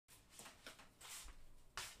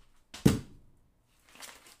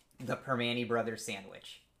the Permane Brothers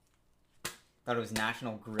sandwich. Thought it was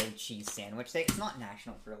National Grilled Cheese Sandwich Day. It's not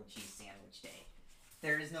National Grilled Cheese Sandwich Day.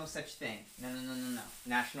 There is no such thing. No.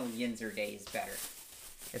 National Yinzer Day is better.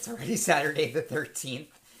 It's already Saturday the 13th.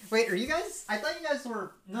 Wait, are you guys... I thought you guys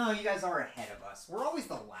were... No, you guys are ahead of us. We're always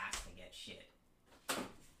the last to get shit.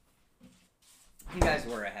 You guys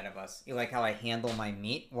were ahead of us. You like how I handle my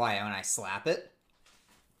meat? Why, when I slap it?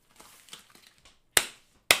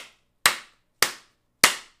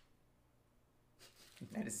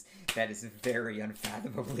 That is very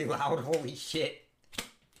unfathomably loud. Holy shit.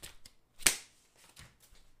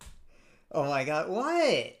 Oh my god,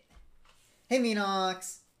 what? Hey,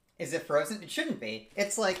 Minox. Is it frozen? It shouldn't be.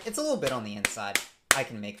 It's like, it's a little bit on the inside. I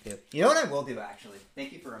can make do. You know what I will do, actually?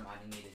 Thank you for reminding me